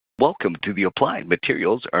Welcome to the Applied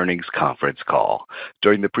Materials Earnings Conference Call.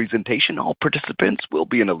 During the presentation, all participants will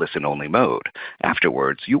be in a listen-only mode.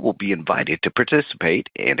 Afterwards, you will be invited to participate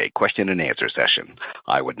in a question-and-answer session.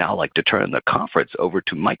 I would now like to turn the conference over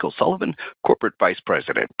to Michael Sullivan, Corporate Vice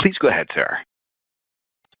President. Please go ahead, sir.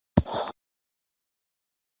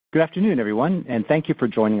 Good afternoon, everyone, and thank you for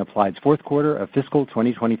joining Applied's fourth quarter of fiscal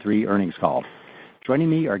 2023 earnings call.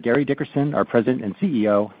 Joining me are Gary Dickerson, our President and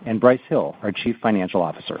CEO, and Brice Hill, our Chief Financial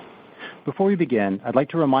Officer. Before we begin, I'd like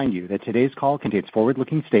to remind you that today's call contains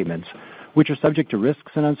forward-looking statements which are subject to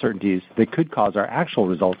risks and uncertainties that could cause our actual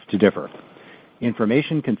results to differ.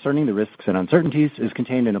 Information concerning the risks and uncertainties is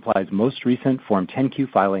contained in Applied's most recent Form 10-Q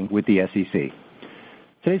filing with the SEC.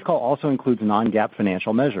 Today's call also includes non-GAAP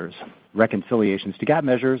financial measures. Reconciliations to GAAP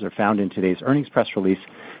measures are found in today's earnings press release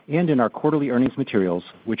and in our quarterly earnings materials,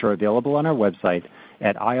 which are available on our website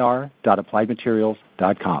at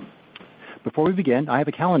ir.appliedmaterials.com. Before we begin, I have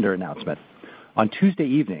a calendar announcement. On Tuesday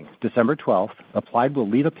evening, December 12th, Applied will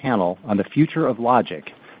lead a panel on the future of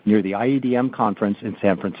logic near the IEDM conference in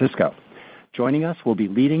San Francisco. Joining us will be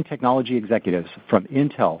leading technology executives from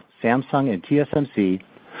Intel, Samsung, and TSMC,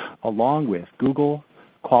 along with Google,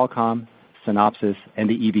 Qualcomm, Synopsys, and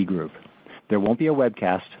the EV Group. There won't be a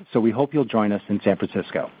webcast, so we hope you'll join us in San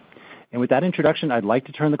Francisco. And with that introduction, I'd like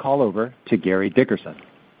to turn the call over to Gary Dickerson.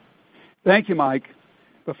 Thank you, Mike.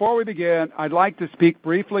 Before we begin, I'd like to speak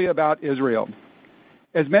briefly about Israel.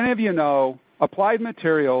 As many of you know, Applied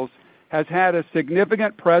Materials has had a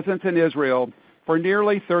significant presence in Israel for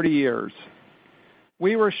nearly 30 years.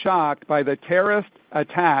 We were shocked by the terrorist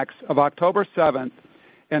attacks of October 7th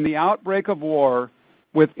and the outbreak of war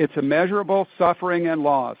with its immeasurable suffering and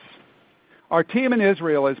loss. Our team in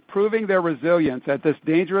Israel is proving their resilience at this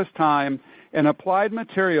dangerous time, and Applied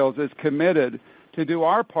Materials is committed to do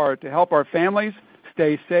our part to help our families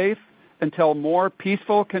stay safe until more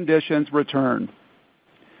peaceful conditions return.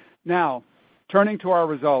 Now, turning to our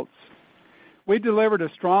results. We delivered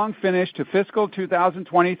a strong finish to fiscal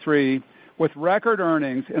 2023 with record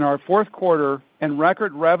earnings in our fourth quarter and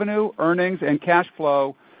record revenue, earnings, and cash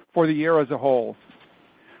flow for the year as a whole.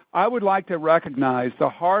 I would like to recognize the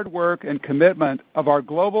hard work and commitment of our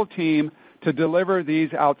global team to deliver these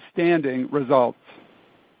outstanding results.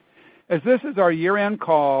 As this is our year-end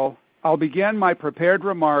call, I'll begin my prepared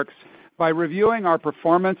remarks by reviewing our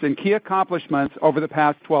performance and key accomplishments over the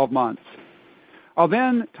past 12 months. I'll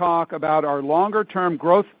then talk about our longer-term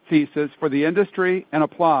growth thesis for the industry and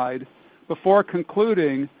Applied before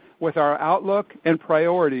concluding with our outlook and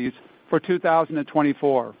priorities for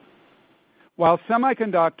 2024. While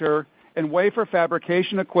semiconductor and wafer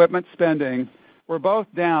fabrication equipment spending were both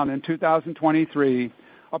down in 2023,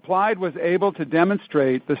 Applied was able to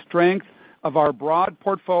demonstrate the strength of our broad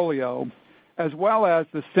portfolio as well as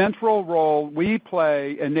the central role we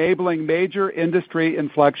play enabling major industry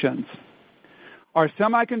inflections. Our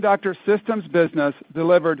semiconductor systems business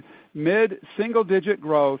delivered mid-single-digit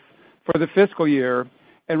growth for the fiscal year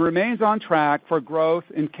and remains on track for growth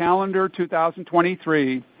in calendar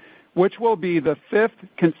 2023, which will be the fifth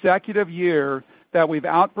consecutive year that we've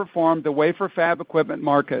outperformed the wafer fab equipment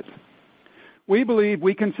market. We believe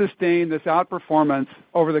we can sustain this outperformance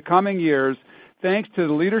over the coming years thanks to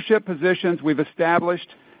the leadership positions we've established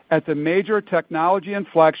at the major technology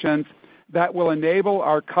inflections that will enable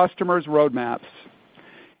our customers' roadmaps.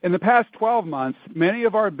 In the past 12 months, many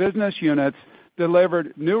of our business units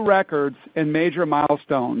delivered new records and major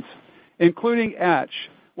milestones, including etch,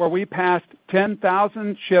 where we passed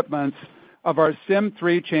 10,000 shipments of our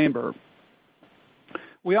SIM3 chamber.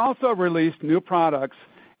 We also released new products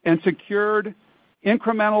and secured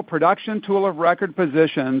incremental production tool of record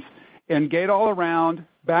positions in gate-all-around,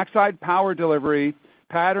 backside power delivery,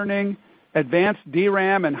 patterning, advanced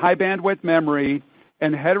DRAM and high-bandwidth memory,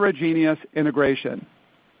 and heterogeneous integration.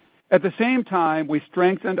 At the same time, we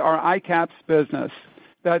strengthened our ICAPS business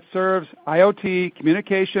that serves IoT,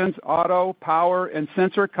 communications, auto, power, and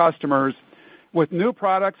sensor customers with new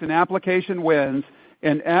products and application wins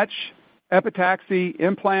in etch, epitaxy,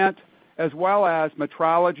 implant, as well as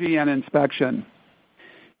metrology and inspection.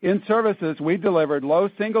 In services, we delivered low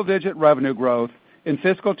single-digit revenue growth in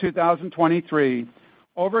fiscal 2023,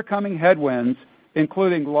 overcoming headwinds,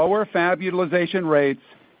 including lower fab utilization rates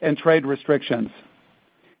and trade restrictions.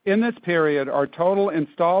 In this period, our total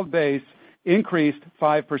installed base increased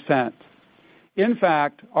 5%. In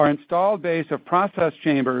fact, our installed base of process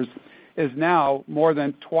chambers is now more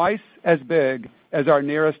than twice as big as our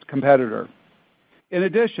nearest competitor. In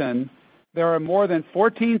addition, there are more than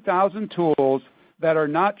 14,000 tools that are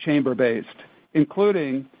not chamber-based,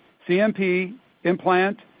 including CMP,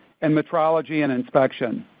 implant, and metrology and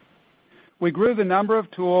inspection. We grew the number of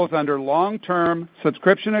tools under long-term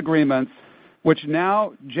subscription agreements, which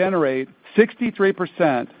now generate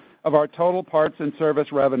 63% of our total parts and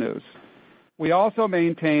service revenues. We also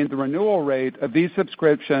maintained the renewal rate of these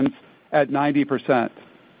subscriptions at 90%.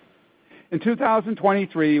 In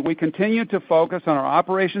 2023, we continued to focus on our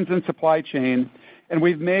operations and supply chain, and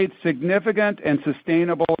we've made significant and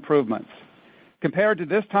sustainable improvements. Compared to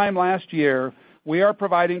this time last year, we are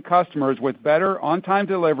providing customers with better on-time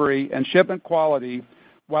delivery and shipment quality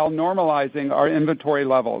while normalizing our inventory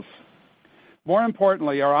levels. More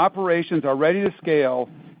importantly, our operations are ready to scale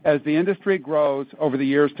as the industry grows over the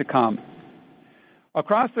years to come.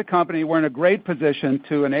 Across the company, we're in a great position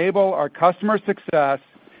to enable our customer success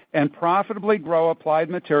and profitably grow Applied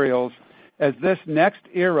Materials as this next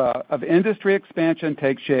era of industry expansion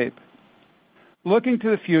takes shape. Looking to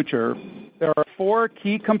the future, there are 4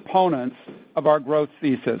 key components of our growth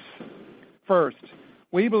thesis. First,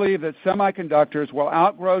 we believe that semiconductors will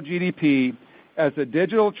outgrow GDP as the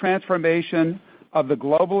digital transformation of the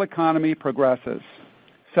global economy progresses.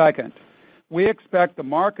 Second, we expect the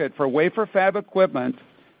market for wafer fab equipment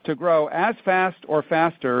to grow as fast or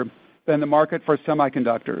faster than the market for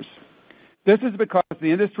semiconductors. This is because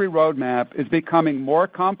the industry roadmap is becoming more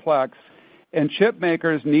complex and chip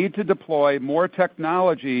makers need to deploy more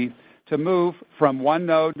technology to move from one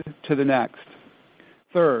node to the next.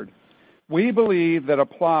 Third, we believe that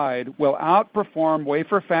Applied will outperform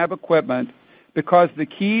wafer fab equipment because the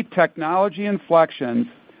key technology inflections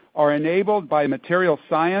are enabled by material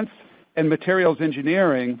science and materials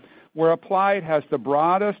engineering, where Applied has the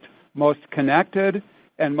broadest, most connected,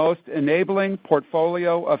 and most enabling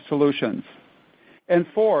portfolio of solutions. And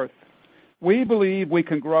fourth, we believe we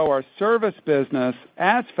can grow our service business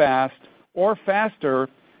as fast or faster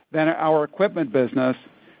than our equipment business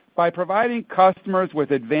by providing customers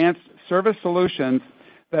with advanced service solutions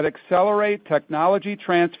that accelerate technology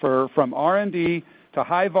transfer from R&D to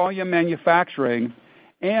high-volume manufacturing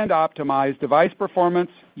and optimize device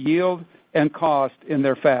performance, yield, and cost in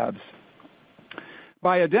their fabs.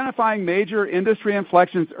 By identifying major industry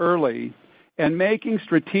inflections early and making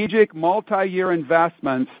strategic multi-year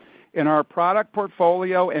investments in our product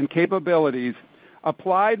portfolio and capabilities,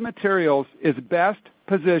 Applied Materials is best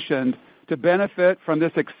positioned to benefit from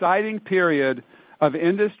this exciting period of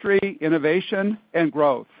industry innovation and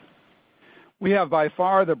growth. We have by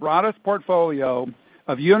far the broadest portfolio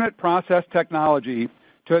of unit process technology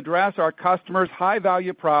to address our customers'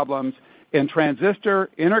 high-value problems in transistor,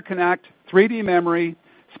 interconnect, 3D memory,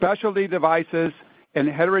 specialty devices, and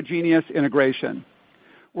heterogeneous integration.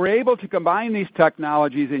 We're able to combine these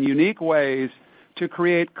technologies in unique ways to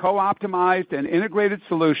create co-optimized and integrated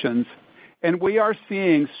solutions, and we are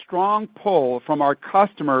seeing strong pull from our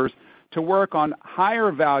customers to work on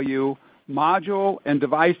higher value module and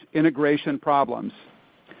device integration problems.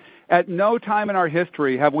 At no time in our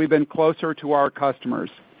history have we been closer to our customers.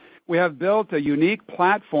 We have built a unique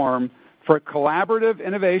platform for collaborative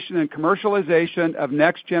innovation and commercialization of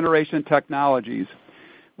next-generation technologies.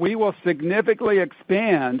 We will significantly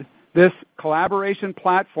expand this collaboration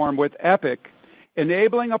platform with EPIC,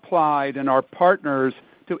 enabling Applied and our partners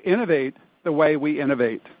to innovate the way we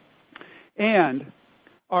innovate. And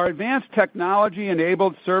our advanced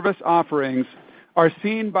technology-enabled service offerings are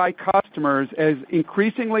seen by customers as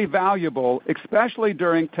increasingly valuable, especially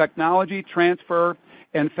during technology transfer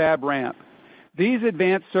and fab ramp. These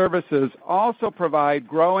advanced services also provide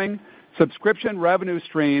growing subscription revenue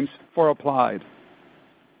streams for Applied.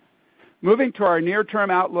 Moving to our near-term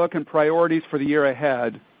outlook and priorities for the year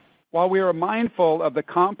ahead, while we are mindful of the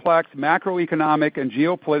complex macroeconomic and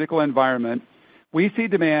geopolitical environment, we see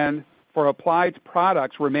demand for Applied's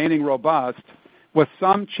products remaining robust with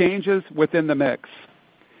some changes within the mix.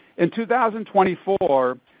 In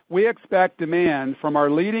 2024, we expect demand from our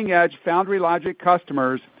leading-edge foundry logic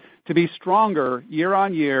customers to be stronger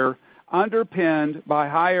year-on-year, underpinned by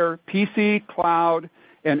higher PC, cloud,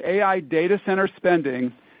 and AI data center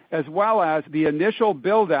spending, as well as the initial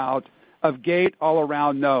build-out of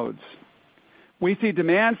gate-all-around nodes. We see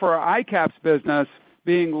demand for our ICAPS business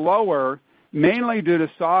being lower, mainly due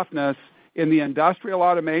to softness in the industrial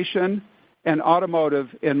automation and automotive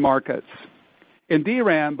end markets. In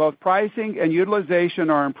DRAM, both pricing and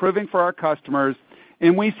utilization are improving for our customers,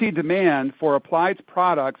 and we see demand for Applied's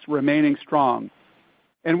products remaining strong.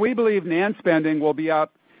 And we believe NAND spending will be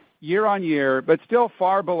up year-on-year, but still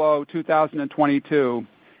far below 2022,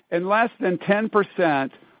 and less than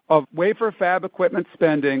 10% of wafer fab equipment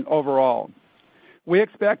spending overall. We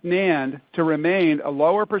expect NAND to remain a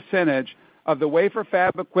lower percentage of the wafer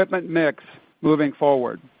fab equipment mix moving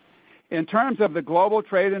forward. In terms of the global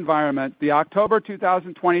trade environment, the October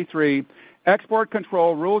 2023 export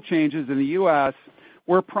control rule changes in the U.S.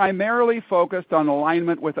 were primarily focused on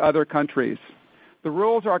alignment with other countries. The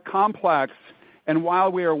rules are complex, and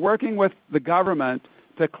while we are working with the government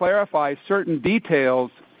to clarify certain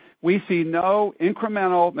details, we see no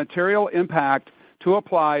incremental material impact to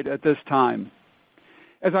Applied at this time.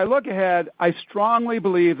 As I look ahead, I strongly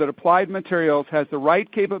believe that Applied Materials has the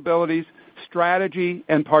right capabilities, strategy,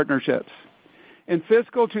 and partnerships. In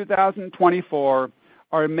fiscal 2024,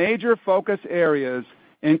 our major focus areas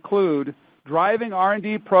include driving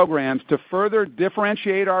R&D programs to further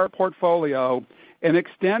differentiate our portfolio and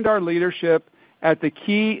extend our leadership at the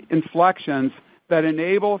key inflections that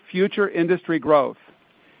enable future industry growth,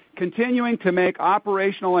 continuing to make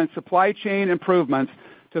operational and supply chain improvements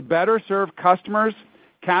to better serve customers,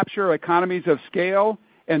 capture economies of scale,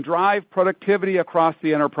 and drive productivity across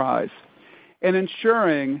the enterprise, and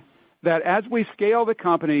ensuring that as we scale the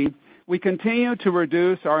company, we continue to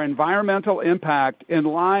reduce our environmental impact in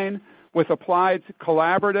line with Applied's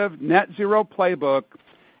collaborative net zero playbook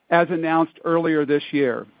as announced earlier this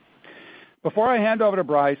year. Before I hand over to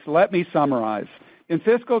Brice, let me summarize. In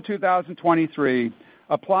fiscal 2023,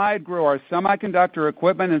 Applied grew our semiconductor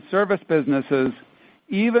equipment and service businesses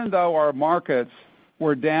even though our markets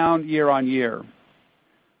were down year on year.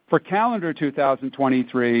 For calendar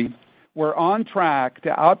 2023, we're on track to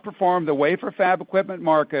outperform the wafer fab equipment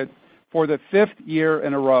market for the 5th year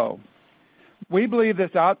in a row. We believe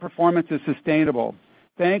this outperformance is sustainable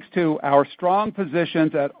thanks to our strong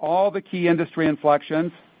positions at all the key industry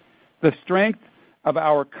inflections, the strength of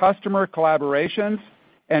our customer collaborations,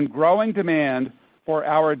 and growing demand for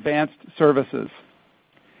our advanced services.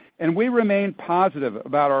 And we remain positive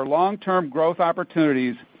about our long-term growth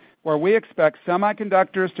opportunities where we expect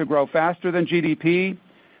semiconductors to grow faster than GDP,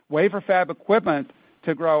 wafer fab equipment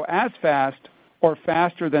to grow as fast or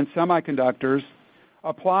faster than semiconductors,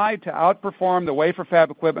 Applied to outperform the wafer fab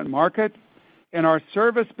equipment market, and our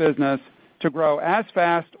service business to grow as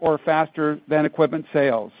fast or faster than equipment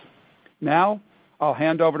sales. Now, I'll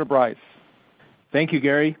hand over to Brice. Thank you,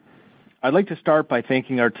 Gary. I'd like to start by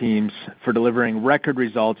thanking our teams for delivering record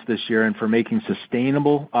results this year and for making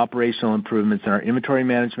sustainable operational improvements in our inventory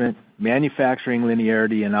management, manufacturing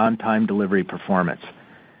linearity, and on-time delivery performance.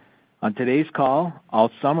 On today's call,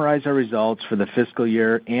 I'll summarize our results for the fiscal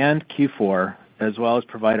year and Q4, as well as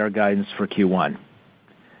provide our guidance for Q1.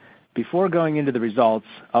 Before going into the results,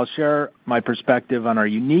 I'll share my perspective on our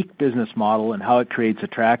unique business model and how it creates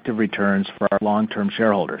attractive returns for our long-term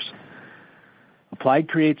shareholders. Applied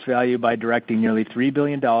creates value by directing nearly $3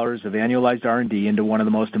 billion of annualized R&D into one of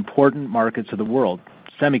the most important markets of the world,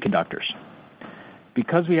 semiconductors.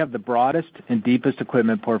 Because we have the broadest and deepest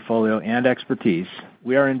equipment portfolio and expertise,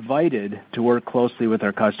 we are invited to work closely with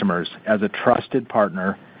our customers as a trusted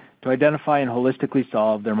partner to identify and holistically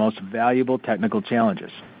solve their most valuable technical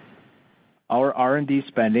challenges. Our R&D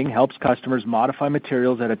spending helps customers modify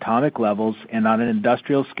materials at atomic levels and on an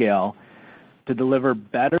industrial scale to deliver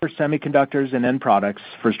better semiconductors and end products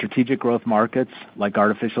for strategic growth markets like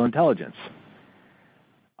artificial intelligence.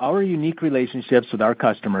 Our unique relationships with our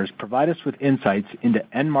customers provide us with insights into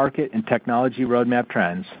end market and technology roadmap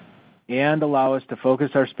trends and allow us to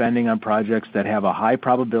focus our spending on projects that have a high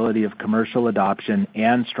probability of commercial adoption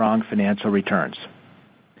and strong financial returns.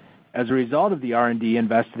 As a result of the R&D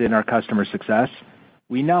invested in our customer success,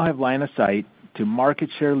 we now have line of sight to market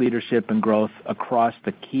share leadership and growth across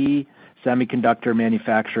the key semiconductor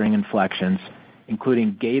manufacturing inflections,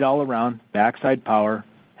 including gate-all-around, backside power,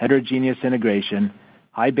 heterogeneous integration,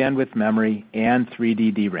 high bandwidth memory, and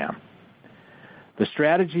 3D DRAM. The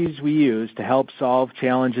strategies we use to help solve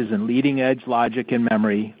challenges in leading-edge logic and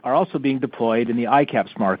memory are also being deployed in the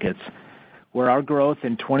ICAPS markets, where our growth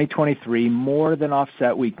in 2023 more than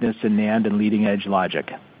offset weakness in NAND and leading-edge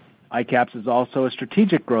logic. ICAPS is also a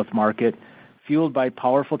strategic growth market fueled by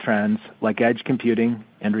powerful trends like edge computing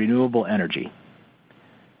and renewable energy.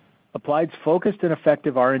 Applied's focused and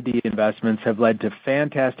effective R&D investments have led to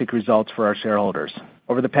fantastic results for our shareholders.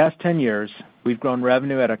 Over the past 10 years, we've grown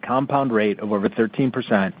revenue at a compound rate of over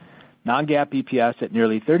 13%, non-GAAP EPS at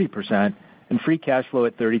nearly 30%, and free cash flow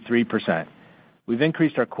at 33%. We've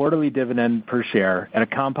increased our quarterly dividend per share at a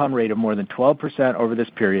compound rate of more than 12% over this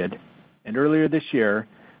period, and earlier this year,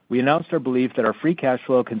 we announced our belief that our free cash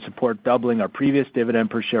flow can support doubling our previous dividend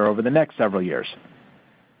per share over the next several years.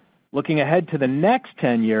 Looking ahead to the next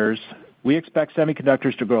 10 years, we expect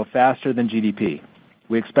semiconductors to grow faster than GDP.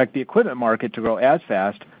 We expect the equipment market to grow as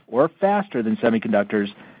fast or faster than semiconductors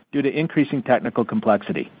due to increasing technical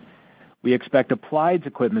complexity. We expect Applied's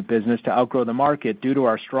equipment business to outgrow the market due to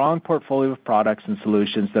our strong portfolio of products and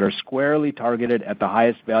solutions that are squarely targeted at the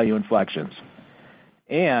highest value inflections.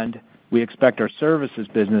 And we expect our services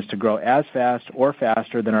business to grow as fast or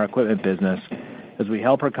faster than our equipment business as we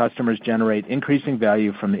help our customers generate increasing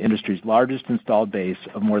value from the industry's largest installed base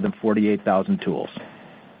of more than 48,000 tools.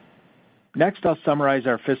 Next, I'll summarize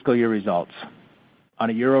our fiscal year results. On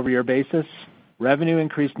a year-over-year basis, revenue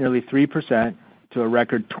increased nearly 3% to a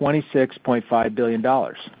record $26.5 billion.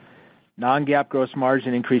 Non-GAAP gross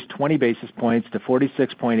margin increased 20 basis points to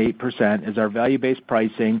 46.8% as our value-based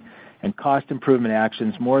pricing and cost improvement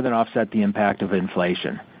actions more than offset the impact of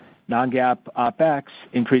inflation. Non-GAAP OpEx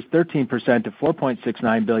increased 13% to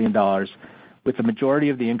 $4.69 billion, with the majority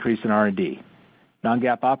of the increase in R&D.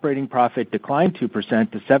 Non-GAAP operating profit declined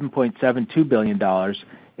 2% to $7.72 billion,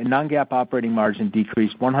 and non-GAAP operating margin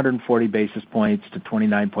decreased 140 basis points to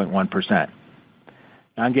 29.1%.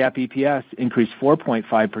 Non-GAAP EPS increased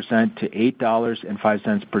 4.5% to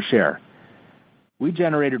 $8.05 per share. We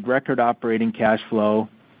generated record operating cash flow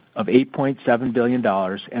of $8.7 billion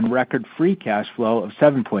and record free cash flow of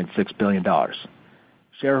 $7.6 billion.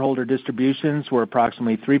 Shareholder distributions were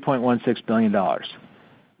approximately $3.16 billion.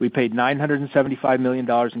 We paid $975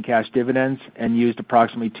 million in cash dividends and used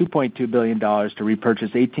approximately $2.2 billion to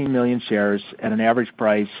repurchase 18 million shares at an average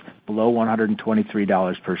price below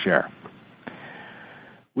 $123 per share.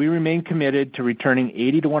 We remain committed to returning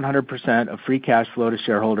 80 to 100% of free cash flow to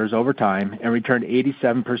shareholders over time and returned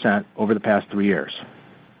 87% over the past 3 years.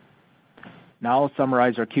 Now I'll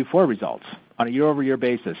summarize our Q4 results. On a year-over-year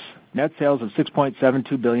basis, net sales of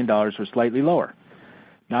 $6.72 billion were slightly lower.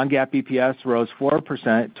 Non-GAAP EPS rose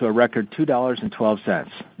 4% to a record $2.12.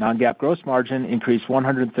 Non-GAAP gross margin increased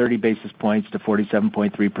 130 basis points to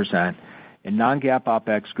 47.3%, and non-GAAP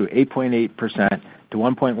OpEx grew 8.8% to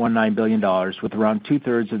 $1.19 billion, with around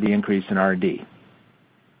two-thirds of the increase in R&D.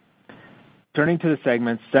 Turning to the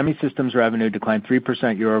segments, Semi Systems revenue declined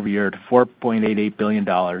 3% year-over-year to $4.88 billion,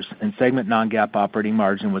 and segment non-GAAP operating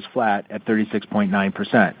margin was flat at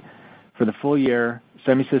 36.9%. For the full year,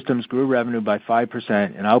 Semi Systems grew revenue by 5%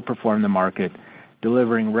 and outperformed the market,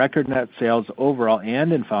 delivering record net sales overall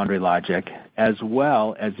and in foundry logic, as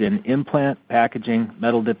well as in implant, packaging,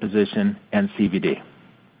 metal deposition, and CVD.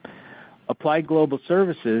 Applied Global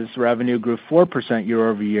Services revenue grew 4%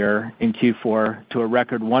 year-over-year in Q4 to a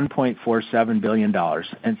record $1.47 billion,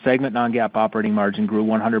 and segment non-GAAP operating margin grew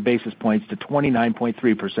 100 basis points to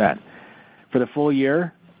 29.3%. For the full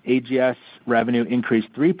year, AGS revenue increased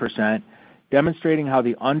 3%, demonstrating how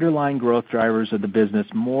the underlying growth drivers of the business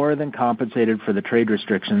more than compensated for the trade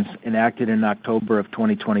restrictions enacted in October of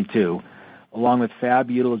 2022, along with fab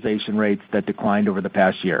utilization rates that declined over the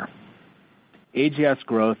past year. AGS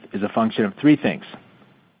growth is a function of three things: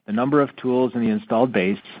 the number of tools in the installed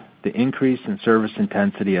base, the increase in service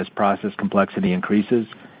intensity as process complexity increases,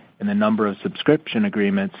 and the number of subscription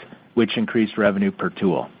agreements, which increase revenue per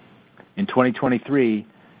tool. In 2023,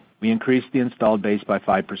 we increased the installed base by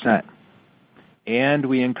 5%, and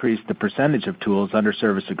we increased the percentage of tools under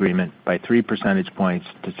service agreement by 3 percentage points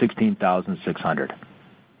to 16,600.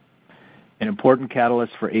 An important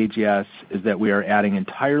catalyst for AGS is that we are adding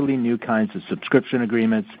entirely new kinds of subscription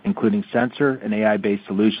agreements, including sensor and AI-based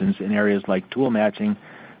solutions in areas like tool matching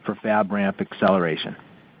for fab ramp acceleration.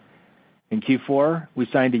 In Q4, we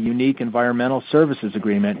signed a unique environmental services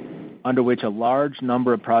agreement under which a large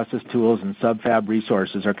number of process tools and sub-fab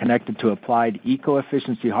resources are connected to Applied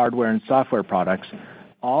eco-efficiency hardware and software products,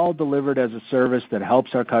 all delivered as a service that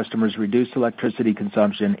helps our customers reduce electricity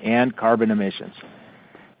consumption and carbon emissions.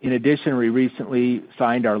 In addition, we recently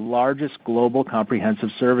signed our largest global comprehensive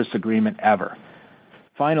service agreement ever.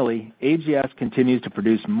 Finally, AGS continues to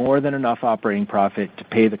produce more than enough operating profit to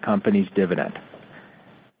pay the company's dividend.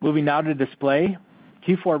 Moving now to display,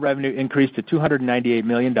 Q4 revenue increased to $298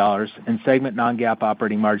 million, and segment non-GAAP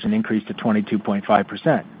operating margin increased to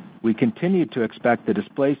 22.5%. We continue to expect the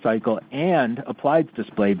display cycle and Applied's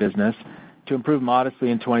display business to improve modestly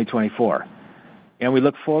in 2024. And we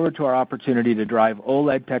look forward to our opportunity to drive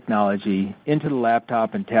OLED technology into the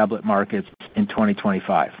laptop and tablet markets in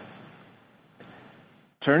 2025.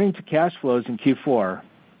 Turning to cash flows in Q4,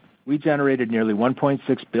 we generated nearly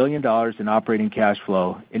 $1.6 billion in operating cash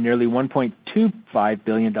flow and nearly $1.25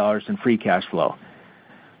 billion in free cash flow.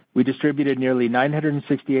 We distributed nearly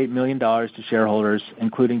 $968 million to shareholders,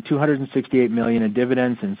 including $268 million in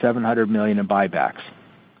dividends and $700 million in buybacks.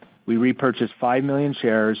 We repurchased 5 million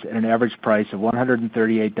shares at an average price of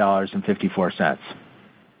 $138.54.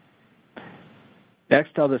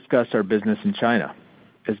 Next, I'll discuss our business in China.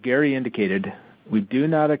 As Gary indicated, we do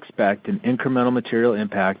not expect an incremental material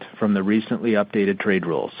impact from the recently updated trade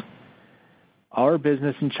rules. Our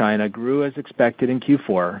business in China grew as expected in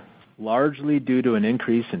Q4, largely due to an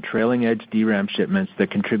increase in trailing-edge DRAM shipments that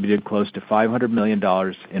contributed close to $500 million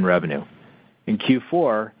in revenue. In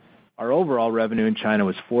Q4, our overall revenue in China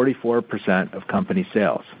was 44% of company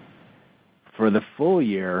sales. For the full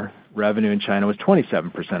year, revenue in China was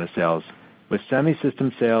 27% of sales, with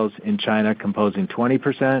semi-system sales in China composing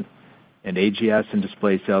 20% and AGS and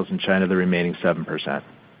display sales in China the remaining 7%.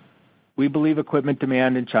 We believe equipment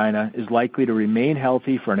demand in China is likely to remain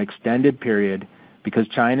healthy for an extended period because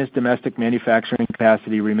China's domestic manufacturing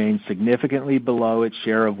capacity remains significantly below its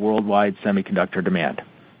share of worldwide semiconductor demand.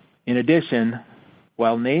 In addition,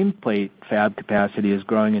 while nameplate fab capacity is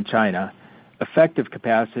growing in China, effective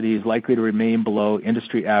capacity is likely to remain below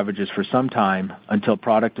industry averages for some time until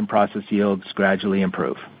product and process yields gradually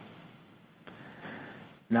improve.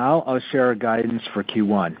 Now I'll share our guidance for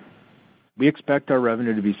Q1. We expect our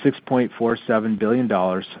revenue to be $6.47 billion,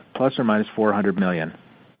 plus or minus $400 million,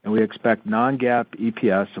 and we expect non-GAAP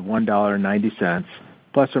EPS of $1.90,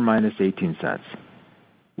 plus or minus 18 cents.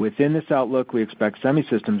 Within this outlook, we expect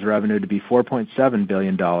semi-systems revenue to be $4.7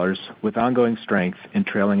 billion, with ongoing strength in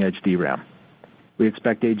trailing-edge DRAM. We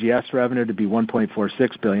expect AGS revenue to be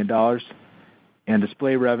 $1.46 billion, and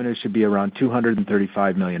display revenue should be around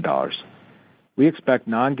 $235 million. We expect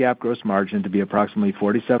non-GAAP gross margin to be approximately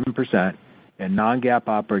 47% and non-GAAP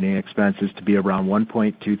operating expenses to be around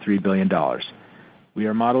 $1.23 billion. We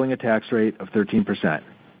are modeling a tax rate of 13%.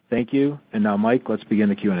 Thank you, and now, Mike, let's begin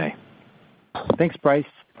the Q&A. Thanks, Bryce.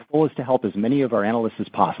 Our goal is to help as many of our analysts as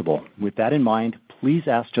possible. With that in mind, please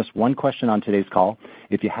ask just one question on today's call.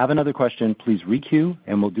 If you have another question, please re-queue,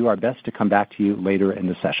 and we'll do our best to come back to you later in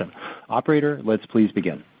the session. Operator, let's please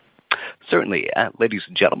begin. Certainly. Ladies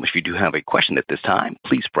and gentlemen, if you do have a question at this time,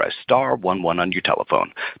 please press star 11 on your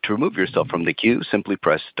telephone. To remove yourself from the queue, simply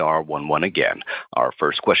press star 11 again. Our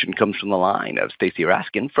first question comes from the line of Stacy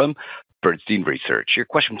Raskin from Bernstein Research. Your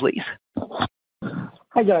question, please.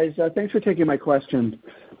 Hi, guys. Thanks for taking my question.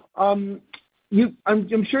 I'm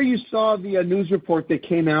sure you saw the news report that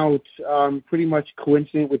came out pretty much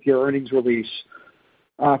coincident with your earnings release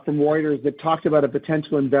from Reuters that talked about a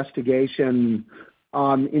potential investigation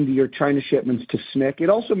into your China shipments to SMIC. It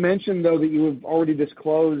also mentioned, though, that you have already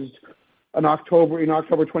disclosed in October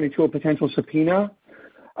 22 a potential subpoena.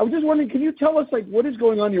 I was just wondering, can you tell us, what is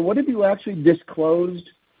going on here? What have you actually disclosed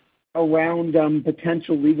around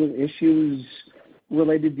potential legal issues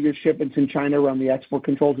related to your shipments in China around the export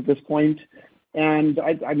controls at this point? And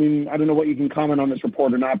I don't know what you can comment on this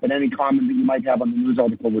report or not, but any comment that you might have on the news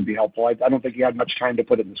article would be helpful. I don't think you had much time to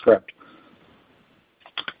put it in the script.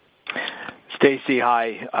 Stacy,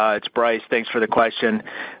 hi. It's Bryce. Thanks for the question.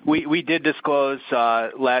 We did disclose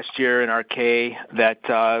last year in our K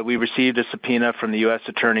that we received a subpoena from the U.S.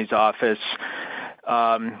 Attorney's Office,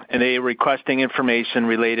 and they were requesting information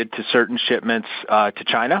related to certain shipments to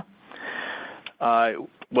China.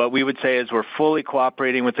 What we would say is we're fully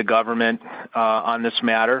cooperating with the government on this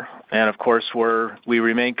matter, and of course we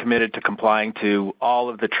remain committed to complying to all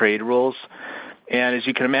of the trade rules. And as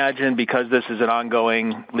you can imagine, because this is an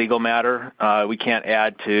ongoing legal matter, we can't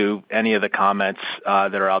add to any of the comments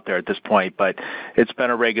that are out there at this point, but it's been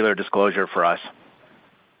a regular disclosure for us.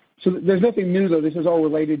 So there's nothing new, though. This is all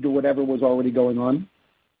related to whatever was already going on?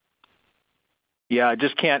 Yeah, I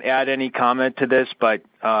just can't add any comment to this, but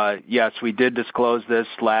yes, we did disclose this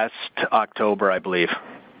last October, I believe.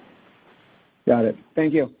 Got it.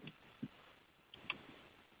 Thank you.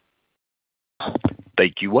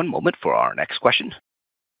 Thank you. One moment for our next question.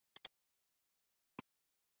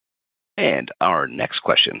 And our next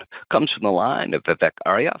question comes from the line of Vivek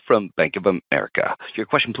Arya from Bank of America. Your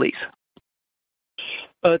question, please.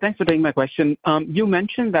 Thanks for taking my question. You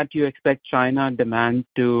mentioned that you expect China demand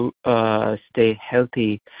to stay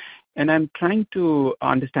healthy, and I'm trying to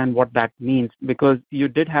understand what that means because you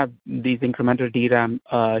did have these incremental DRAM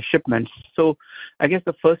shipments. So I guess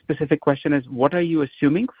the first specific question is, what are you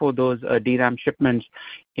assuming for those DRAM shipments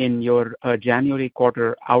in your January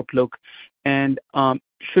quarter outlook? And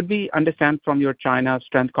should we understand from your China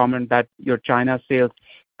strength comment that your China sales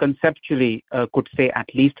conceptually could stay at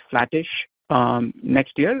least flattish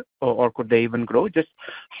next year, or could they even grow? Just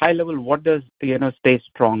high level, what does stay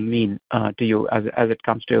strong mean to you as it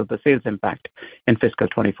comes to the sales impact in fiscal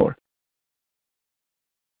 24?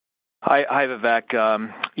 Hi, Vivek.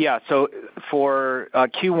 Yeah, so for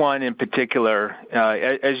Q1 in particular,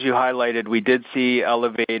 as you highlighted, we did see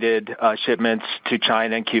elevated shipments to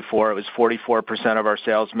China in Q4. It was 44% of our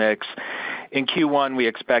sales mix. In Q1, we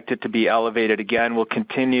expect it to be elevated again. We'll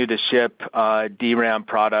continue to ship DRAM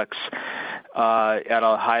products at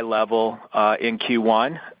a high level in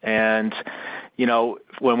Q1. And,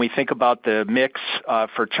 when we think about the mix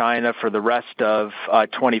for China for the rest of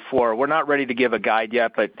 24, we're not ready to give a guide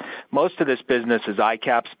yet, but most of this business is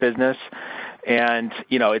ICAPS business. And,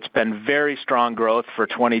 it's been very strong growth for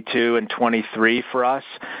 22 and 23 for us.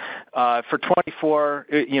 For 24,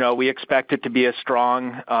 we expect it to be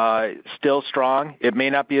still strong. It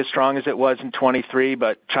may not be as strong as it was in 23,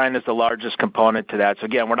 but China's the largest component to that. So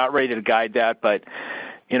again, we're not ready to guide that, but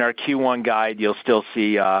in our Q1 guide, you'll still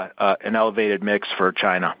see an elevated mix for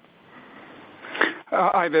China.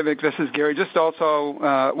 Hi, Vivek. This is Gary. Just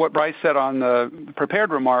also what Bryce said on the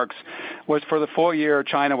prepared remarks was for the full year,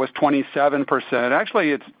 China was 27%.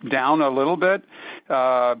 Actually, it's down a little bit,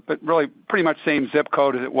 but really pretty much same zip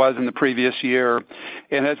code as it was in the previous year.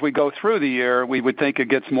 And as we go through the year, we would think it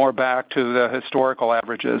gets more back to the historical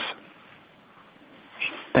averages.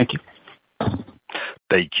 Thank you.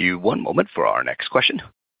 Thank you. One moment for our next question.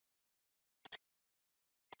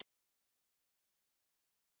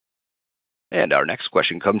 And our next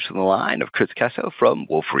question comes from the line of Chris Caso from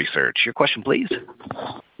Wolfe Research. Your question, please.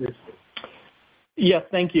 Yes,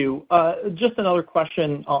 thank you. Just another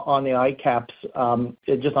question on the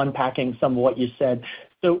ICAPS, just unpacking some of what you said.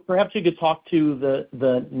 So perhaps you could talk to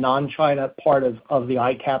the non-China part of the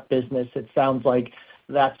ICAP business. It sounds like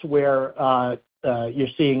that's where you're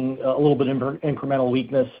seeing a little bit of incremental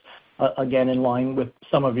weakness, again, in line with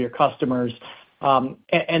some of your customers.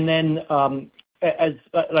 And then as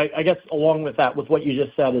I guess along with that, with what you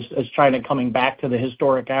just said, is China coming back to the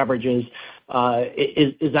historic averages,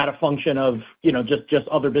 is that a function of, just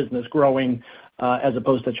other business growing as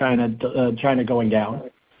opposed to China going down?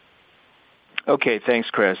 Okay, thanks,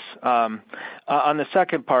 Chris. On the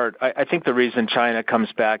second part, I think the reason China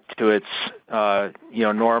comes back to its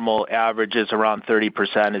normal averages around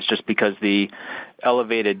 30% is just because the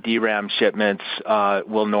elevated DRAM shipments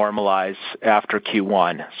will normalize after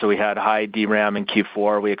Q1. So we had high DRAM in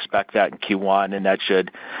Q4. We expect that in Q1, and that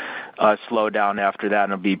should slow down after that,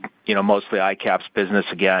 and it'll be mostly ICAPS business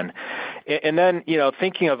again. And then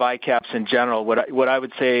thinking of ICAPS in general, what I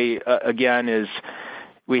would say again is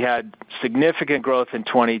we had significant growth in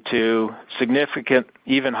 22, significant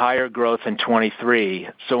even higher growth in 23.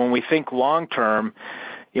 So when we think long term,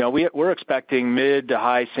 we're expecting mid to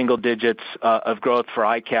high single digits of growth for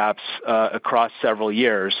ICAPS across several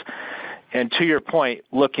years. And to your point,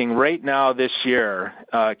 looking right now this year,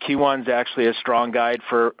 Q1 is actually a strong guide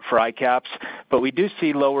for ICAPS, but we do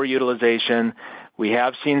see lower utilization. We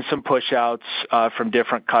have seen some push-outs from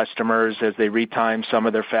different customers as they retime some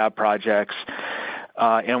of their fab projects.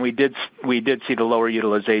 And we did see the lower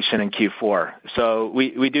utilization in Q4. So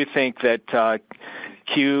we do think that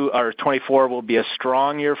 24 will be a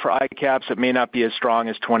strong year for ICAPS. It may not be as strong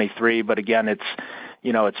as 23, but again,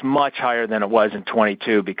 it's much higher than it was in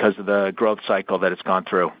 22 because of the growth cycle that it's gone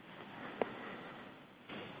through.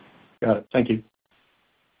 Got it. Thank you.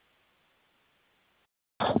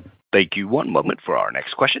 Thank you. One moment for our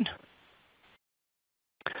next question.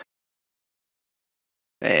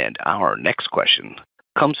 And our next question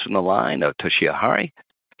comes from the line of Toshiya Hari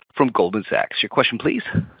from Goldman Sachs. Your question, please.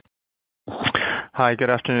 Hi, good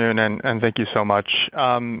afternoon, and thank you so much.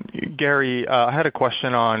 Gary, I had a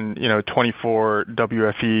question on 24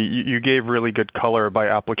 WFE. You gave really good color by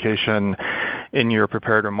application in your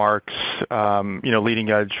prepared remarks.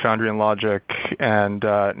 Leading edge, foundry and logic, and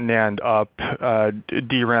NAND up.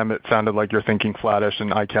 DRAM, it sounded like you're thinking flattish,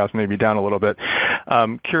 and ICAPS maybe down a little bit.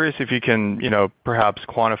 Curious if you can, perhaps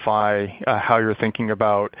quantify how you're thinking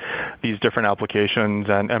about these different applications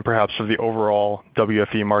and perhaps for the overall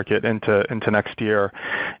WFE market into next year.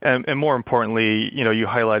 And more importantly, you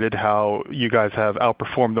highlighted how you guys have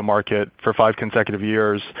outperformed the market for 5 consecutive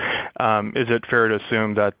years. Is it fair to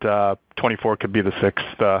assume that 24 could be the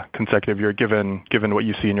 6th consecutive year, given what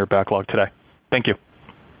you see in your backlog today? Thank you.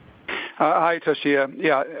 Hi, Toshiya.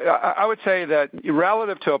 Yeah, I would say that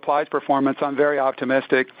relative to Applied's performance, I'm very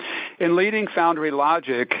optimistic. In leading foundry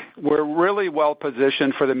logic, we're really well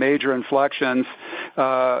positioned for the major inflections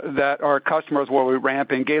that our customers will be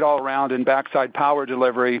ramping gate-all-around and backside power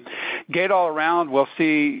delivery. Gate-all-around will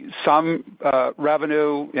see some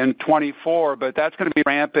revenue in 24, but that's going to be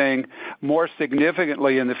ramping more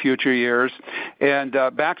significantly in the future years. And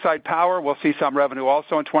backside power will see some revenue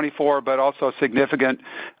also in 24, but also significant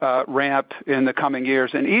ramp in the coming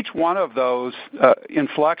years. And each one of those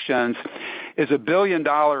inflections is $1 billion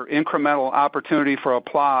incremental opportunity for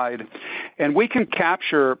Applied, and we can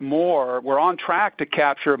capture more. We're on track to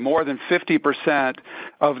capture more than 50%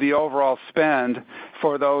 of the overall spend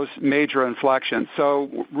for those major inflections.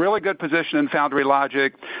 So really good position in foundry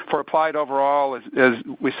logic. For Applied overall, as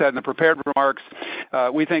we said in the prepared remarks,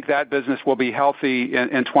 we think that business will be healthy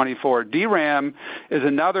in 24. DRAM is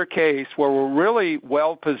another case where we're really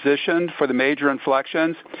well positioned for the major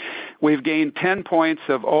inflections. We've gained 10 points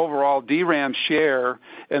of overall DRAM share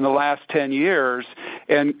in the last 10 years,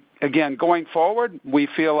 and again, going forward, we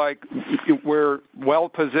feel like we're well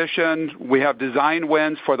positioned. We have design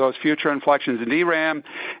wins for those future inflections in DRAM,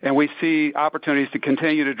 and we see opportunities to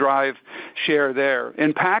continue to drive share there.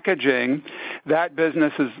 In packaging, that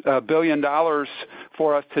business is $1 billion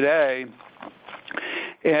for us today,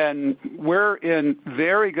 and we're in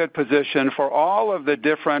very good position for all of the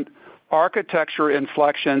different architecture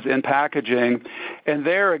inflections in packaging. And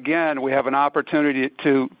there again, we have an opportunity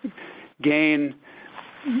to gain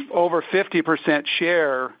over 50%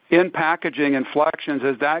 share in packaging inflections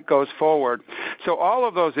as that goes forward. So all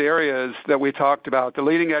of those areas that we talked about, the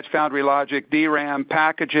leading edge foundry logic, DRAM,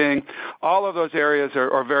 packaging, all of those areas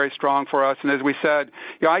are very strong for us. And as we said,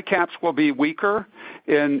 ICAPS will be weaker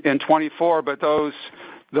in 24, but those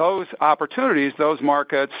opportunities, those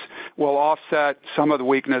markets will offset some of the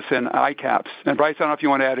weakness in ICAPS. And Bryce, I don't know if you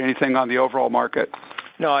want to add anything on the overall market.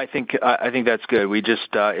 No, I think that's good. We just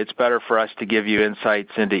it's better for us to give you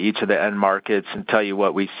insights into each of the end markets and tell you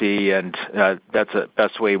what we see, and that's the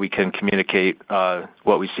best way we can communicate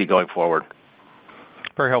what we see going forward.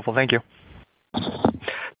 Very helpful. Thank you.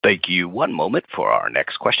 Thank you. One moment for our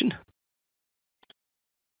next question.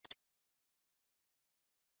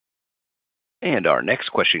 And our next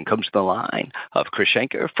question comes to the line of Krish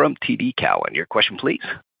Sankar from TD Cowen. Your question, please.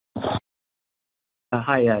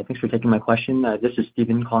 Hi, thanks for taking my question. This is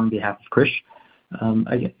Stephen calling on behalf of Krish.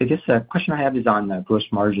 I guess a question I have is on gross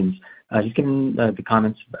margins. Just given the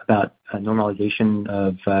comments about normalization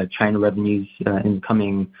of China revenues in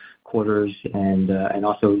coming quarters and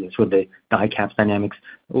also sort of the ICAPS dynamics,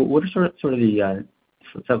 what are sort of the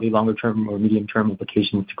slightly longer term or medium term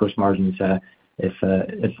implications to gross margins if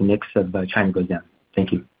the mix of China goes down?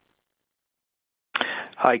 Thank you.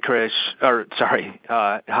 Hi, Krish.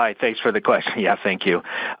 Hi, thanks for the question. Yeah, thank you.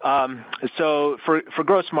 So for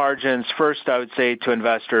gross margins, first I would say to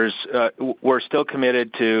investors, we're still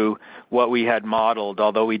committed to what we had modeled,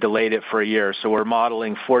 although we delayed it for a year. So we're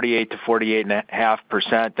modeling 48 to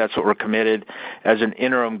 48.5%. That's what we're committed as an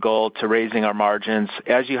interim goal to raising our margins.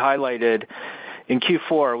 As you highlighted, in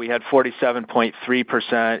Q4, we had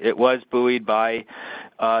 47.3%. It was buoyed by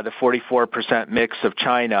the 44% mix of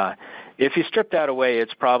China. If you strip that away,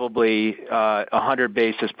 it's probably 100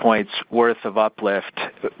 basis points worth of uplift.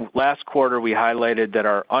 Last quarter, we highlighted that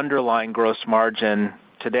our underlying gross margin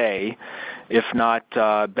today, if not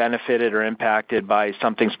benefited or impacted by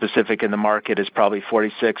something specific in the market, is probably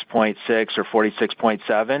 46.6 or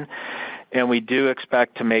 46.7. And we do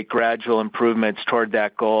expect to make gradual improvements toward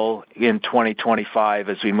that goal in 2025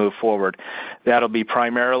 as we move forward. That'll be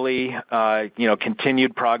primarily,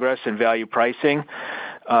 continued progress in value pricing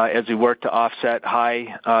as we work to offset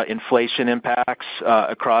high inflation impacts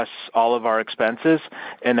across all of our expenses,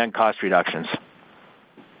 and then cost reductions.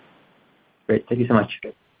 Great. Thank you so much.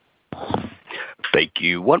 Thank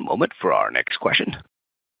you. One moment for our next question.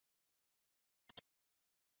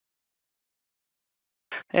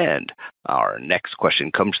 And our next question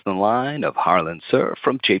comes to the line of Harlan Sur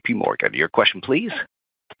from J.P. Morgan. Your question, please.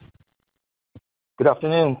 Good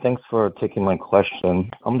afternoon. Thanks for taking my question.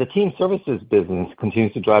 The team services business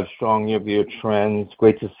continues to drive strong year-over-year trends.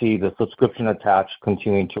 Great to see the subscription attach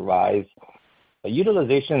continuing to rise.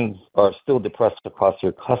 Utilizations are still depressed across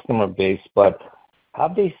your customer base, but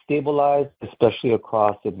have they stabilized, especially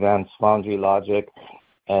across advanced foundry logic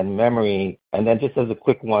and memory? And then just as a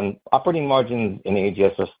quick one, operating margins in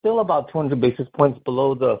AGS are still about 200 basis points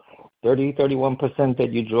below the 31%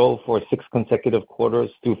 that you drove for 6 consecutive quarters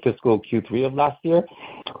through fiscal Q3 of last year.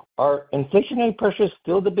 Are inflationary pressures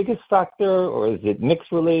still the biggest factor, or is it mix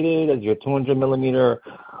related as your 200 millimeter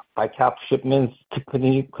ICAPS shipments to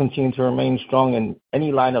continue to remain strong, and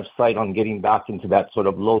any line of sight on getting back into that sort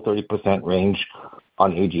of low 30% range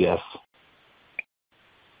on AGS?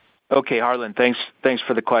 Okay, Harlan, thanks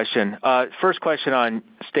for the question. First question on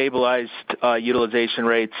stabilized utilization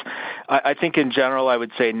rates. I think in general I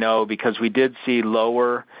would say no, because we did see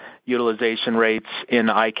lower utilization rates in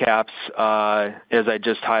ICAPS, as I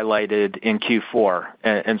just highlighted in Q4.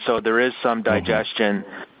 And so there is some digestion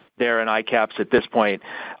there in ICAPS at this point.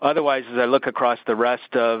 Otherwise, as I look across the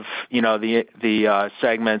rest of the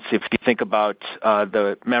segments, if you think about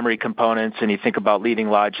the memory components and you think about leading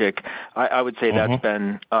logic, I would say that's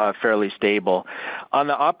been fairly stable. On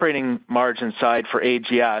the operating margin side for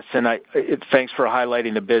AGS, and thanks for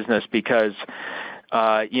highlighting the business because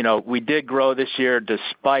we did grow this year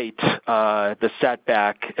despite the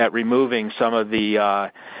setback at removing some of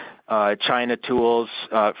the China tools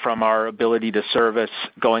from our ability to service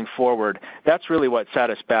going forward. That's really what set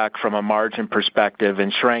us back from a margin perspective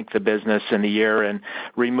and shrank the business in the year and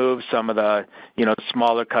removed some of the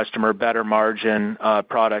smaller customer, better margin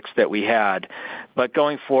products that we had. But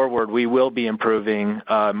going forward, we will be improving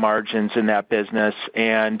margins in that business,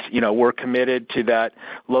 and we're committed to that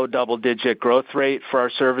low double-digit growth rate for our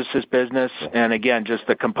services business. And again, just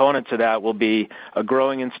the components of that will be a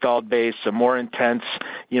growing installed base, a more intense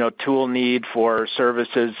tool need for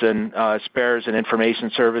services and spares and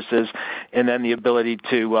information services, and then the ability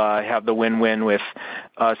to have the win-win with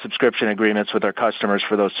subscription agreements with our customers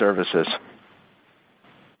for those services.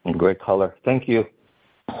 Great color. Thank you.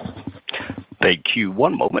 Thank you.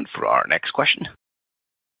 One moment for our next question.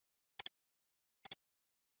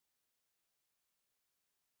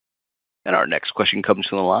 And our next question comes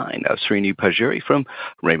from the line of Srini Pajjuri from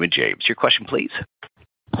Raymond James. Your question, please.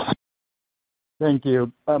 Thank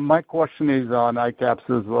you. My question is on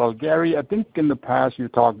ICAPS as well. Gary, I think in the past you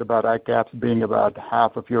talked about ICAPS being about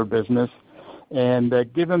half of your business. And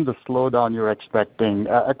given the slowdown you're expecting,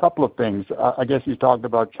 a couple of things. I guess you talked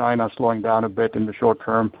about China slowing down a bit in the short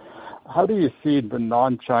term. How do you see the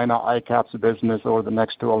non-China ICAPS business over the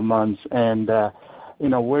next 12 months? And,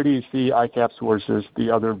 where do you see ICAPS versus the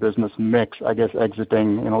other business mix, I guess,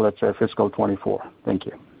 exiting, let's say, fiscal 24? Thank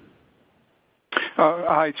you.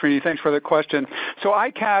 Hi, Srini. Thanks for the question. So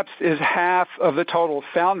ICAPS is half of the total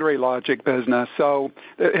foundry logic business. So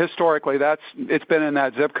historically, it's been in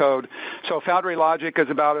that zip code. So foundry logic is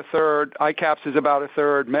about a third, ICAPS is about a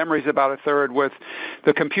third, memory is about a third, with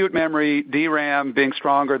the compute memory DRAM being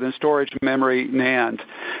stronger than storage memory NAND.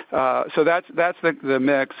 So that's the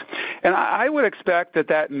mix. And I would expect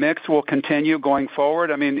that mix will continue going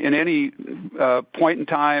forward. I mean, in any point in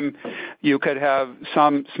time, you could have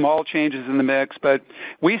some small changes in the mix, but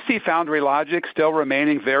we see foundry logic still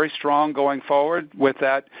remaining very strong going forward, with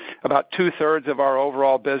that about 2/3 of our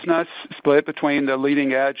overall business split between the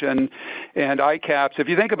leading edge and ICAPS. If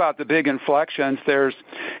you think about the big inflections, there's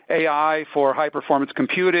AI for high performance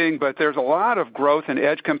computing, but there's a lot of growth in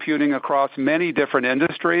edge computing across many different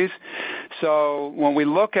industries. So when we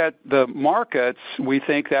look at the markets, we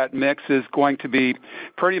think that mix is going to be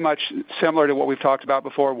pretty much similar to what we've talked about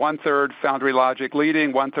before: 1/3 foundry logic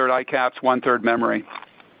leading, 1/3 ICAPS, 1/3 memory.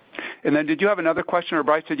 And then did you have another question, or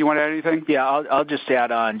Bryce, did you want to add anything? Yeah, I'll just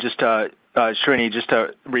add on, Srini, just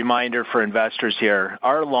a reminder for investors here.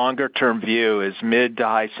 Our longer-term view is mid to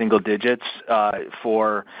high single digits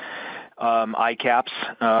for ICAPS,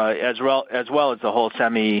 as well as the whole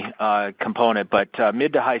semi component, but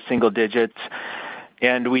mid to high single digits.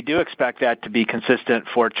 And we do expect that to be consistent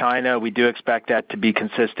for China. We do expect that to be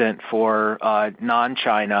consistent for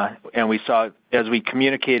non-China. And we saw, as we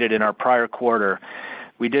communicated in our prior quarter,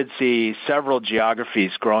 we did see several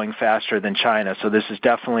geographies growing faster than China. So this is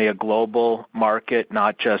definitely a global market,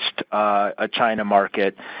 not just a China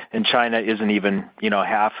market. And China isn't even,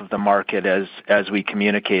 half of the market as we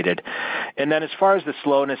communicated. And then as far as the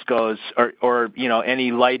slowness goes, or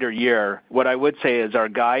any lighter year, what I would say is our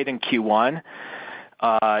guide in Q1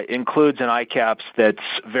 includes an ICAPS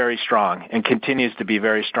that's very strong and continues to be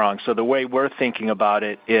very strong. So the way we're thinking about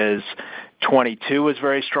it is 22 was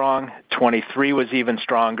very strong, 23 was even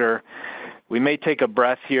stronger. We may take a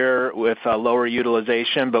breath here with lower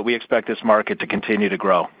utilization, but we expect this market to continue to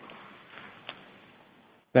grow.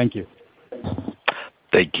 Thank you.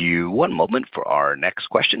 Thank you. One moment for our next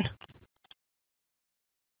question.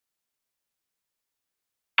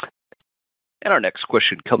 And our next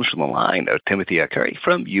question comes from the line of Timothy Arcuri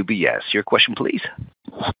from UBS. Your question, please.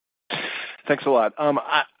 Thanks a lot.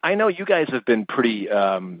 I know you guys have been pretty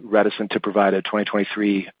reticent to provide a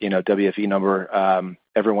 2023, WFE number.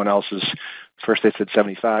 Everyone else is, first they said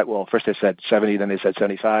 75. Well, first they said 70, then they said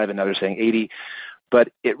 75, and now they're saying 80. But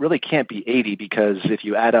it really can't be 80 because if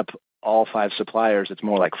you add up all 5 suppliers, it's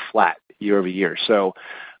more like flat year over year. So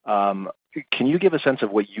can you give a sense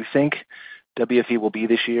of what you think WFE will be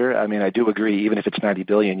this year? I mean, I do agree, even if it's $90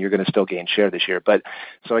 billion, you're going to still gain share this year. But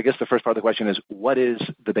so I guess the first part of the question is, what is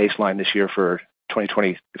the baseline this year for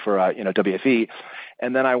 2020 for WFE?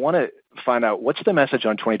 And then I want to find out, what's the message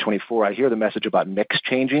on 2024? I hear the message about mix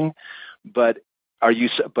changing, but Are you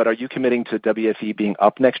committing to WFE being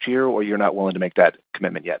up next year, or you're not willing to make that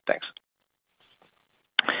commitment yet? Thanks.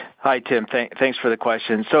 Hi, Tim. Thanks for the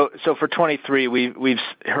question. So for 23, we've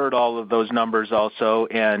heard all of those numbers also,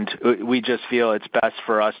 and we just feel it's best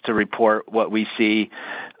for us to report what we see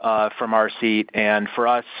from our seat. And for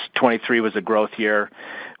us, 23 was a growth year.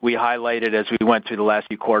 We highlighted as we went through the last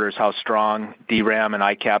few quarters how strong DRAM and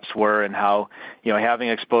ICAPS were, and how having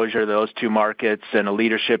exposure to those two markets and a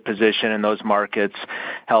leadership position in those markets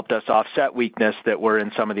helped us offset weakness that were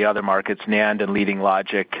in some of the other markets, NAND and leading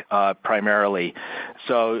logic primarily.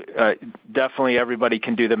 So definitely everybody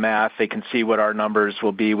can do the math. They can see what our numbers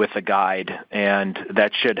will be with a guide, and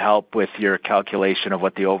that should help with your calculation of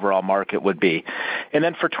what the overall market would be. And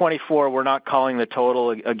then for 24, we're not calling the total.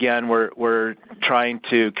 Again, we're trying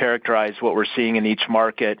to characterize what we're seeing in each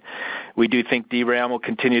market. We do think DRAM will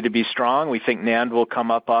continue to be strong. We think NAND will come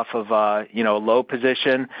up off of a low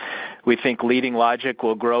position. We think leading logic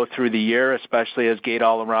will grow through the year, especially as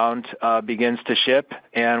gate-all-around begins to ship.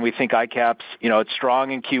 And we think ICAPS, it's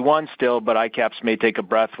strong in Q1 still, but ICAPS may take a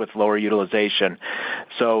breath with lower utilization.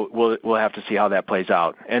 So we'll have to see how that plays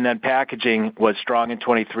out. And then packaging was strong in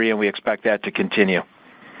 23, and we expect that to continue.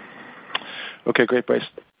 Okay, great, Brice.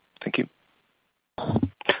 Thank you.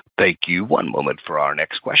 Thank you. One moment for our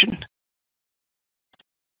next question.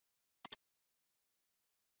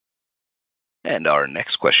 And our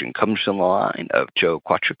next question comes from the line of Joe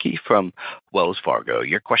Quatrochi from Wells Fargo.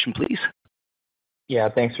 Your question, please. Yeah,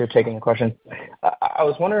 thanks for taking the question. I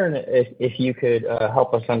was wondering if you could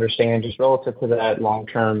help us understand, just relative to that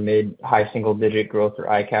long-term mid-high single-digit growth for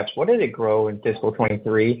ICAPS, what did it grow in fiscal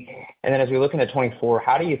 23? And then as we look into 24,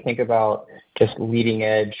 how do you think about just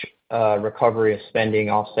leading-edge recovery of spending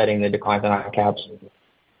offsetting the declines in ICAPS?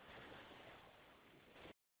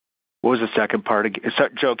 What was the second part?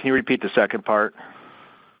 Joe, can you repeat the second part?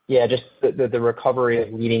 Yeah, just the recovery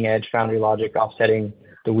of leading-edge foundry logic offsetting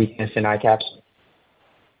the weakness in ICAPS.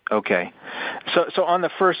 Okay. So on the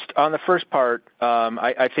first part,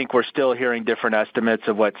 I think we're still hearing different estimates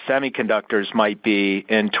of what semiconductors might be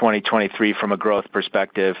in 2023 from a growth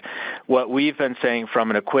perspective. What we've been saying from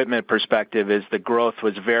an equipment perspective is the growth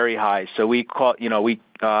was very high. So we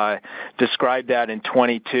described that in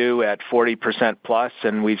 22 at 40% plus,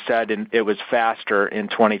 and we've said it was faster in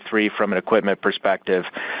 23 from an equipment perspective.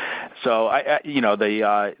 So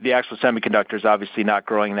the actual semiconductor is obviously not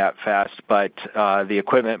growing that fast, but the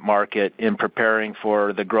equipment market, in preparing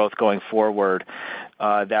for the growth going forward,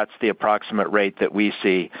 that's the approximate rate that we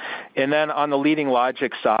see. And then on the leading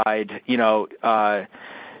logic side,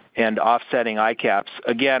 and offsetting ICAPS,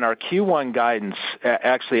 again, our Q1 guidance,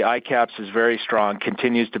 actually ICAPS is very strong,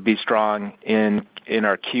 continues to be strong in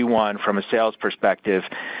our Q1 from a sales perspective.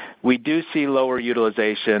 We do see lower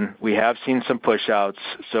utilization. We have seen some push-outs,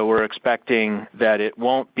 so we're expecting that it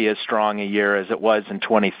won't be as strong a year as it was in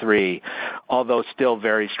 23, although still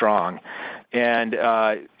very strong. And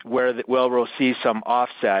where we'll see some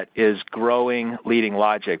offset is growing leading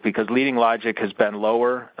logic, because leading logic has been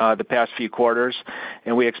lower the past few quarters,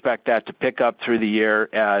 and we expect that to pick up through the year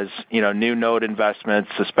as new node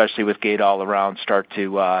investments, especially with gate-all-around, start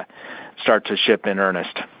to ship in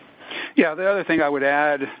earnest. Yeah, the other thing I would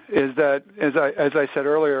add is that, as I said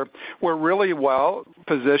earlier, we're really well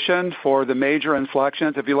positioned for the major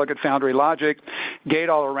inflections. If you look at foundry logic,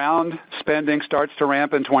 gate-all-around spending starts to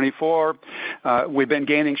ramp in 24. We've been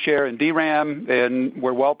gaining share in DRAM, and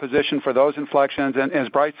we're well positioned for those inflections. And as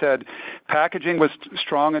Brice said, packaging was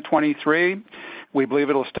strong in 23. We believe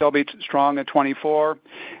it'll still be strong in 24.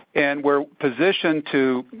 And we're positioned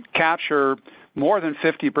to capture more than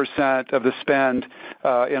 50% of the spend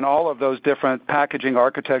in all of those different packaging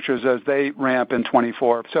architectures as they ramp in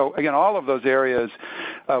 24. So again, all of those areas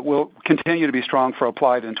will continue to be strong for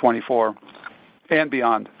Applied in 24 and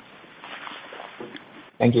beyond.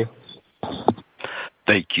 Thank you.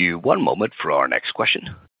 Thank you. One moment for our next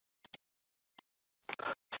question.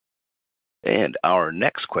 And our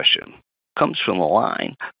next question comes from the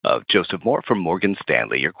line of Joseph Moore from Morgan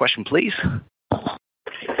Stanley. Your question, please.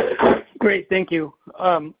 Great, thank you.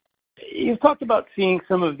 You've talked about seeing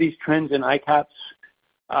some of these trends in ICAPS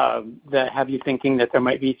that have you thinking that there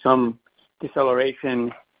might be some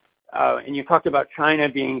deceleration, and you talked about China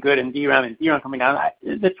being good and DRAM coming down.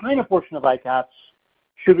 The China portion of ICAPS,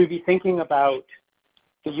 should we be thinking about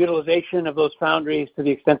the utilization of those foundries to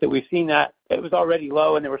the extent that we've seen that it was already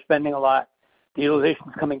low and they were spending a lot? The utilization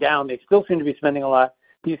is coming down. They still seem to be spending a lot.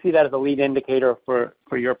 Do you see that as a lead indicator for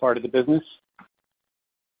your part of the business?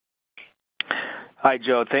 Hi,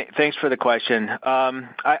 Joe. Thanks for the question.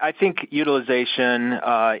 I think utilization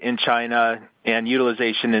in China and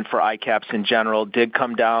utilization for ICAPS in general did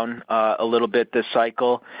come down a little bit this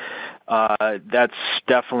cycle. That's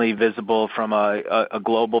definitely visible from a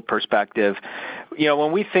global perspective.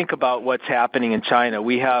 When we think about what's happening in China,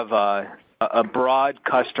 we have a broad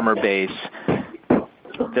customer base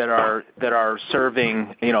that are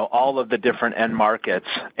serving all of the different end markets,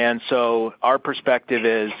 and so our perspective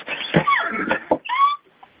is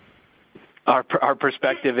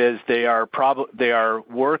they are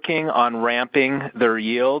working on ramping their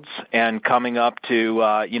yields and coming up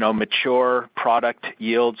to mature product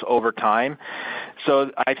yields over time.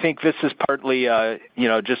 So I think this is partly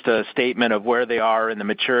just a statement of where they are in the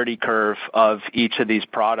maturity curve of each of these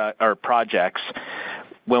projects.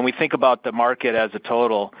 When we think about the market as a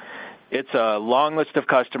total, it's a long list of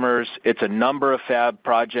customers. It's a number of fab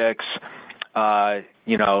projects that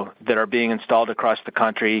are being installed across the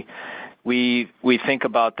country. We think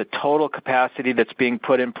about the total capacity that's being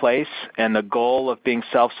put in place and the goal of being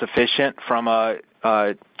self-sufficient from a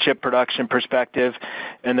chip production perspective,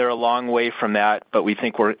 and they're a long way from that, but we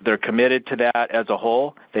think they're committed to that as a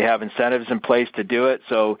whole. They have incentives in place to do it,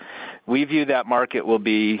 so we view that market will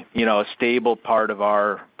be a stable part of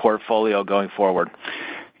our portfolio going forward.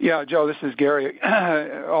 Yeah, Joe, this is Gary.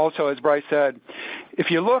 Also, as Bryce said, if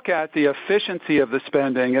you look at the efficiency of the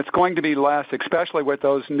spending, it's going to be less, especially with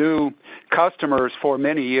those new customers for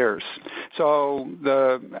many years. So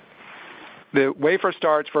the wafer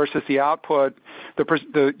starts versus the output,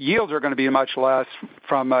 the yields are going to be much less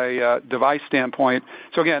from a device standpoint.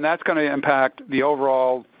 So again, that's going to impact the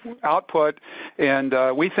overall output, and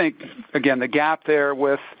we think, again, the gap there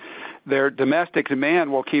with their domestic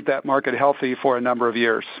demand will keep that market healthy for a number of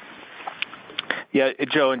years. Yeah,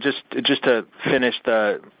 Joe, and just to finish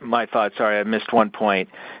my thoughts, sorry, I missed one point.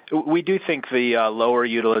 We do think the lower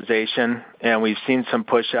utilization, and we've seen some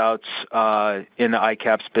push-outs in the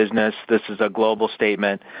ICAPS business. This is a global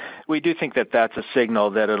statement. We do think that that's a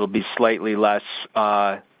signal that it'll be slightly less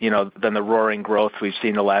than the roaring growth we've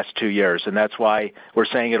seen the last 2 years, and that's why we're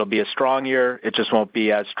saying it'll be a strong year. It just won't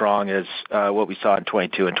be as strong as what we saw in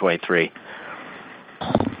 22 and 23.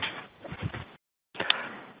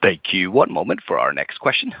 Thank you. One moment for our next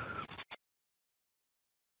question.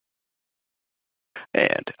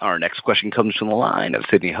 And our next question comes from the line of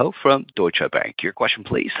Sidney Ho from Deutsche Bank. Your question,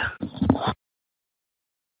 please.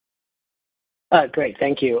 Great,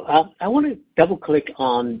 thank you. I want to double-click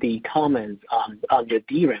on the comments on your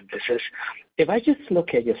DRAM business. If I just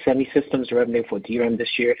look at your semi-systems revenue for DRAM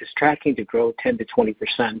this year, it's tracking to grow 10 to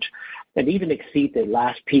 20% and even exceed the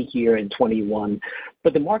last peak year in 21.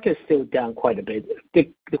 But the market is still down quite a bit.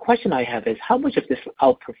 The question I have is, how much of this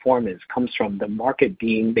outperformance comes from the market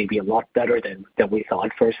being maybe a lot better than we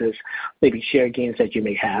thought versus maybe share gains that you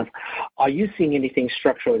may have? Are you seeing anything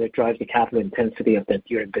structural that drives the capital intensity of that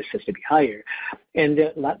DRAM business to be higher? And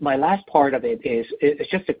my last part of it is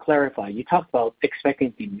just to clarify, you talked about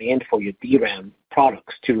expecting demand for your DRAM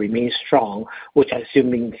products to remain strong, which I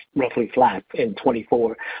assume means roughly flat in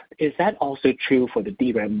 24. Is that also true for the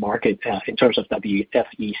DRAM market in terms of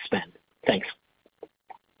WFE spend? Thanks.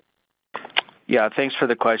 Yeah, thanks for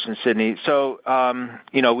the question, Sidney. So,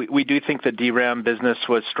 we do think the DRAM business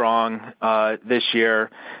was strong this year,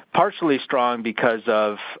 partially strong because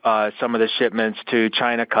of some of the shipments to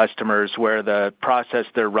China customers where the process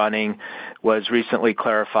they're running was recently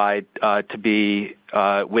clarified to be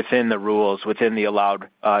within the rules, within the allowed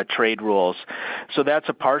trade rules. So that's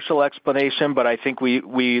a partial explanation, but I think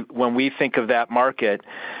when we think of that market,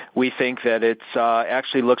 we think that it's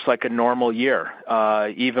actually looks like a normal year,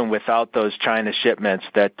 even without those China shipments,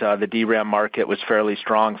 that the DRAM market was fairly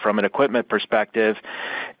strong from an equipment perspective.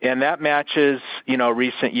 And that matches,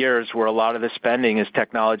 recent years where a lot of the spending is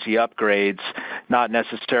technology upgrades, not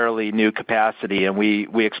necessarily new capacity, and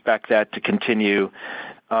we expect that to continue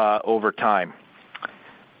over time.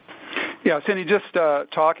 Yeah, Cindy, just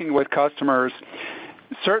talking with customers,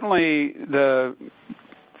 certainly the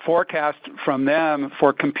forecast from them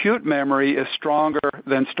for compute memory is stronger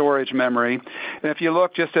than storage memory. And if you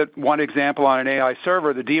look just at one example on an AI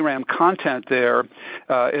server, the DRAM content there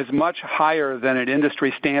is much higher than an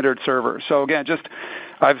industry standard server. So again,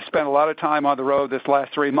 I've spent a lot of time on the road this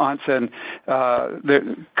last 3 months, and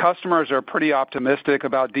the customers are pretty optimistic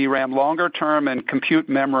about DRAM longer term and compute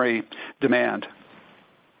memory demand.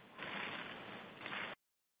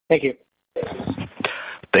 Thank you.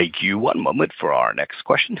 Thank you. One moment for our next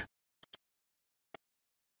question.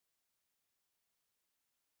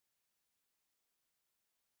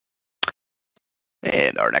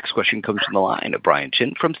 And our next question comes from the line of Brian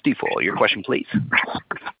Chin from Stifel. Your question, please.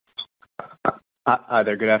 Hi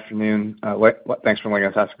there. Good afternoon. Thanks for letting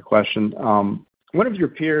us ask a question. One of your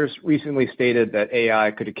peers recently stated that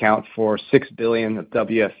AI could account for $6 billion of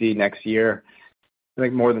WFE next year. I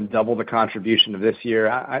think more than double the contribution of this year.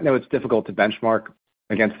 I know it's difficult to benchmark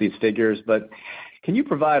against these figures, but can you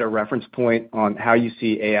provide a reference point on how you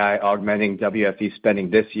see AI augmenting WFE spending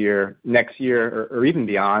this year, next year, or even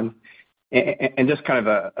beyond? And just kind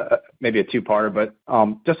of maybe a two-parter, but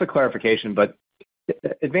just a clarification. But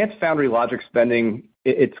advanced foundry logic spending,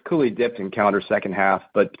 it's clearly dipped in calendar second half,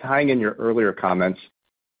 but tying in your earlier comments,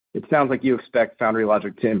 it sounds like you expect foundry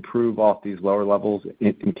logic to improve off these lower levels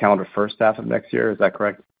in calendar first half of next year. Is that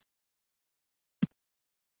correct?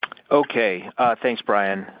 Okay. Thanks,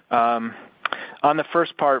 Brian. On the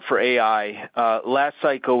first part for AI, last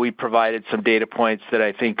cycle we provided some data points that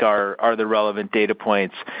I think are the relevant data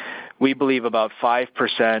points. We believe about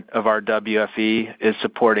 5% of our WFE is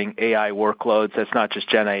supporting AI workloads. That's not just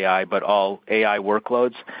Gen AI, but all AI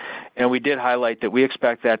workloads. And we did highlight that we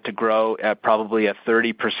expect that to grow at probably a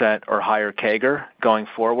 30% or higher CAGR going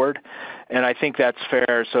forward. And I think that's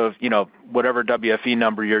fair. So, whatever WFE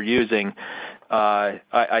number you're using,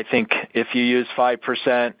 I think if you use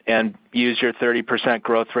 5% and use your 30%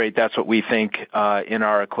 growth rate, that's what we think in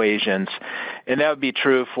our equations. And that would be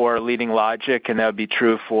true for leading logic, and that would be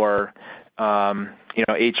true for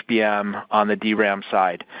HBM on the DRAM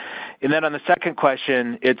side. And then on the second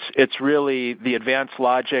question, it's really the advanced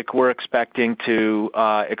logic we're expecting to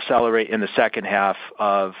accelerate in the second half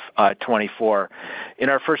of 24. In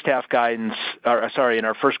our first half guidance, in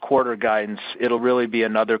our first quarter guidance, it'll really be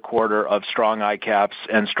another quarter of strong ICAPS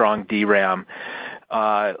and strong DRAM.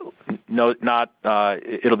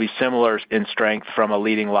 It'll be similar in strength from a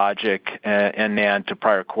leading logic and NAND to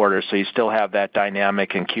prior quarters. So you still have that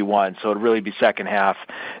dynamic in Q1. So it'll really be second half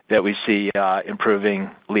that we see improving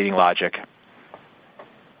leading logic.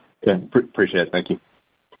 Okay. Appreciate it. Thank you.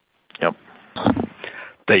 Yep.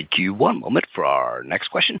 Thank you. One moment for our next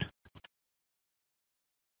question.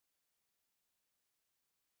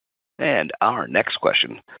 And our next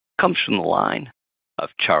question comes from the line of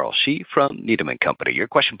Charles Shi from Needham & Company. Your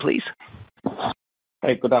question, please.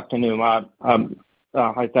 Hey, good afternoon.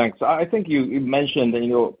 Hi, thanks. I think you mentioned in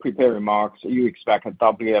your prepared remarks you expect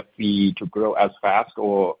WFE to grow as fast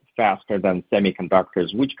or faster than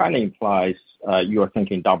semiconductors, which kind of implies you are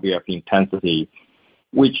thinking WFE intensity,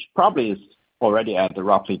 which probably is already at the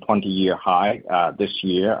roughly 20-year high this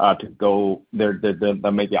year to go. There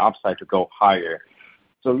may be upside to go higher.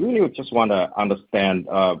 So really, we just want to understand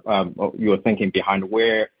your thinking behind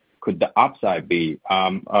where could the upside be.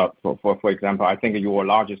 For example, I think your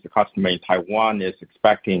largest customer in Taiwan is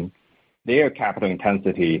expecting their capital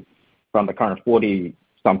intensity from the current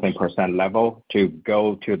 40-something% level to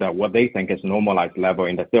go to what they think is normalized level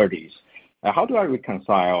in the 30s. How do I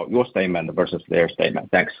reconcile your statement versus their statement?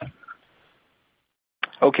 Thanks.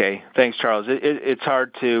 Okay. Thanks, Charles. It's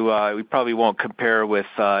hard to, we probably won't compare with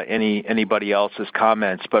anybody else's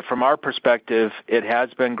comments, but from our perspective, it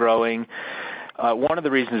has been growing. One of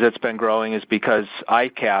the reasons it's been growing is because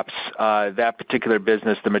ICAPS, that particular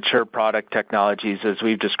business, the mature product technologies, as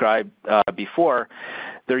we've described before,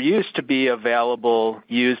 there used to be available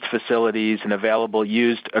used facilities and available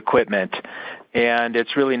used equipment, and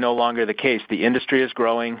it's really no longer the case. The industry is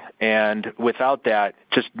growing, and without that,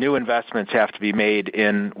 just new investments have to be made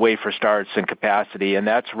in wafer starts and capacity, and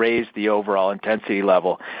that's raised the overall intensity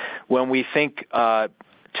level. When we think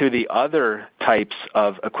to the other types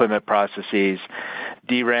of equipment processes,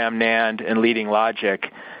 DRAM, NAND, and leading logic,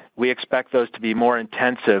 we expect those to be more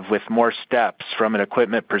intensive with more steps from an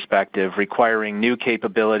equipment perspective, requiring new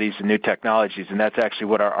capabilities and new technologies, and that's actually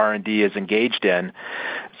what our R&D is engaged in.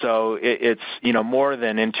 So it's more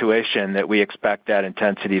than intuition that we expect that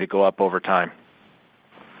intensity to go up over time.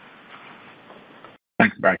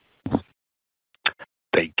 Thanks, Brian.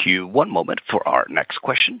 Thank you. One moment for our next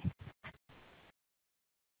question.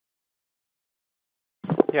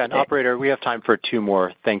 Yeah, and operator, we have time for two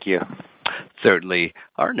more. Thank you. Certainly.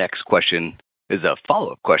 Our next question is a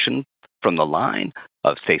follow-up question from the line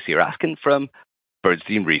of Stacy Rasgon from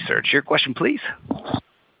Bernstein Research. Your question, please.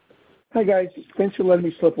 Hi, guys. Thanks for letting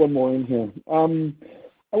me slip one more in here.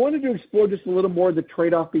 I wanted to explore just a little more the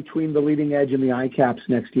trade-off between the leading edge and the ICAPS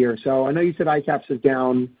next year. So I know you said ICAPS is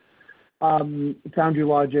down, foundry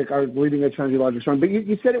logic, or leading edge foundry logic, but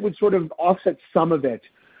you said it would sort of offset some of it.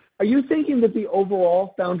 Are you thinking that the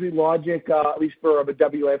overall foundry logic, at least from a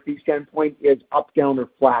WFE standpoint, is up, down, or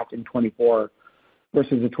flat in 24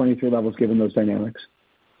 versus the 23 levels given those dynamics?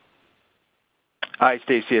 Hi,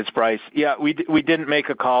 Stacy. It's Brice. Yeah, we didn't make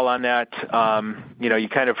a call on that. You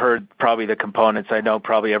kind of heard probably the components. I know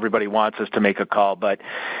probably everybody wants us to make a call, but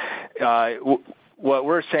what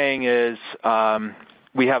we're saying is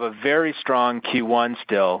we have a very strong Q1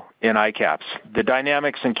 still in ICAPS. The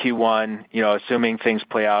dynamics in Q1, assuming things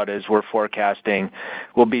play out as we're forecasting,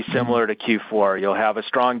 will be similar to Q4. You'll have a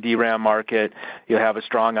strong DRAM market. You'll have a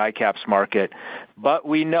strong ICAPS market. But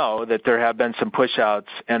we know that there have been some push-outs,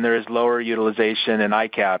 and there is lower utilization in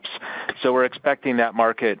ICAPS. So we're expecting that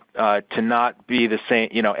market to not be the same,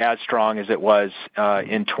 as strong as it was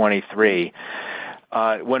in 23.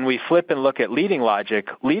 When we flip and look at leading logic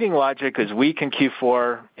is weak in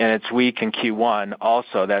Q4 and it's weak in Q1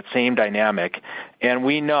 also, that same dynamic. And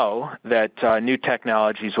we know that new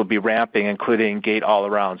technologies will be ramping, including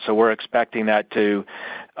gate-all-around. So we're expecting that to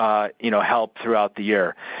help throughout the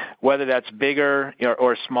year. Whether that's bigger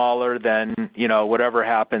or smaller than, whatever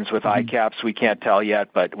happens with ICAPS, we can't tell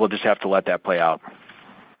yet, but we'll just have to let that play out.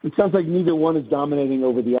 It sounds like neither one is dominating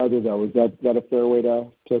over the other, though. Is that a fair way to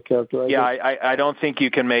characterize it? Yeah, I don't think you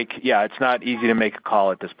can it's not easy to make a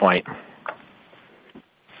call at this point.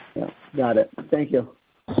 Yeah, got it. Thank you.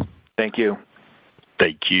 Thank you.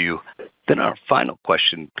 Thank you. Then our final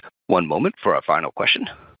question. One moment for our final question.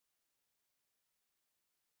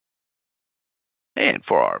 And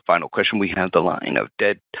for our final question, we have the line of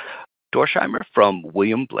Jed Dorsheimer from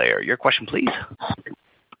William Blair. Your question, please.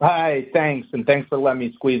 Hi, thanks, and thanks for letting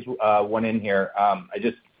me squeeze one in here.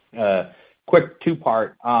 Quick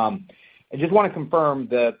two-part. I just want to confirm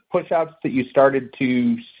the push-outs that you started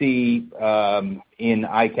to see in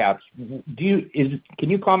ICAPS. Can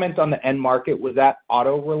you comment on the end market? Was that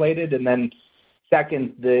auto-related? And then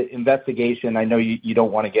second, the investigation, I know you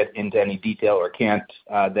don't want to get into any detail or can't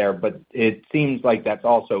there, but it seems like that's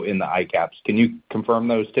also in the ICAPS. Can you confirm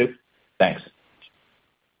those two? Thanks.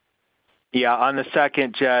 Yeah, on the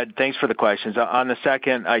second, Jed, thanks for the questions. On the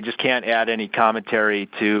second, I just can't add any commentary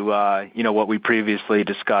to what we previously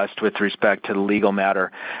discussed with respect to the legal matter.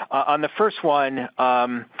 On the first one,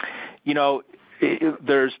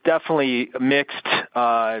 there's definitely mixed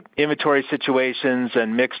inventory situations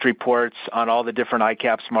and mixed reports on all the different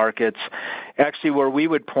ICAPS markets. Actually, where we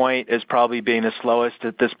would point as probably being the slowest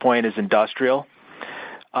at this point is industrial.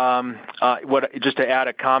 Just to add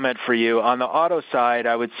a comment for you, on the auto side,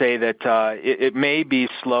 I would say that it may be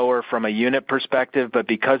slower from a unit perspective, but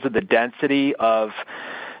because of the density of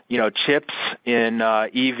chips in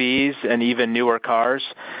EVs and even newer cars,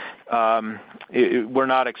 we're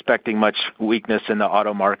not expecting much weakness in the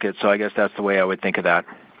auto market. So I guess that's the way I would think of that.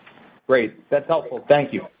 Great. That's helpful.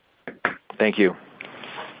 Thank you. Thank you.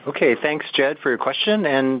 Okay, thanks, Jed, for your question.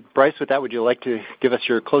 And Bryce, with that, would you like to give us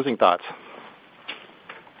your closing thoughts?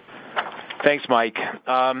 Thanks, Mike.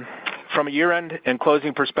 From a year-end and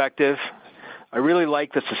closing perspective, I really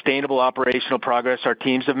like the sustainable operational progress our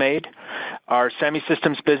teams have made. Our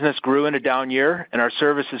semi-systems business grew in a down year, and our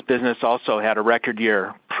services business also had a record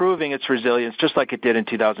year, proving its resilience just like it did in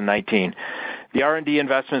 2019. The R&D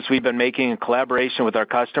investments we've been making in collaboration with our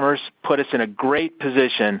customers put us in a great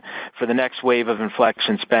position for the next wave of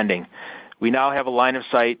inflection spending. We now have a line of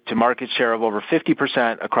sight to market share of over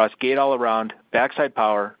 50% across gate-all-around, backside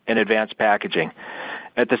power, and advanced packaging.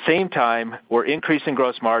 At the same time, we're increasing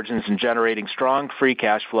gross margins and generating strong free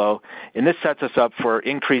cash flow, and this sets us up for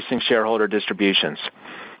increasing shareholder distributions.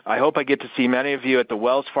 I hope I get to see many of you at the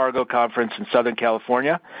Wells Fargo conference in Southern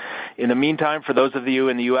California. In the meantime, for those of you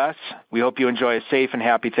in the U.S., we hope you enjoy a safe and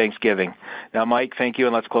happy Thanksgiving. Now, Mike, thank you,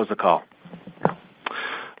 and let's close the call.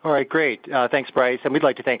 All right, great. Thanks, Bryce. And we'd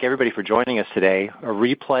like to thank everybody for joining us today. A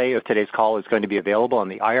replay of today's call is going to be available on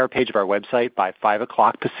the IR page of our website by 5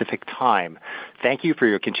 o'clock Pacific time. Thank you for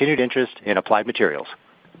your continued interest in Applied Materials.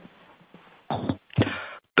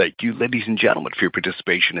 Thank you, ladies and gentlemen, for your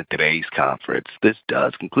participation in today's conference. This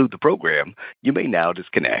does conclude the program. You may now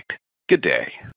disconnect. Good day.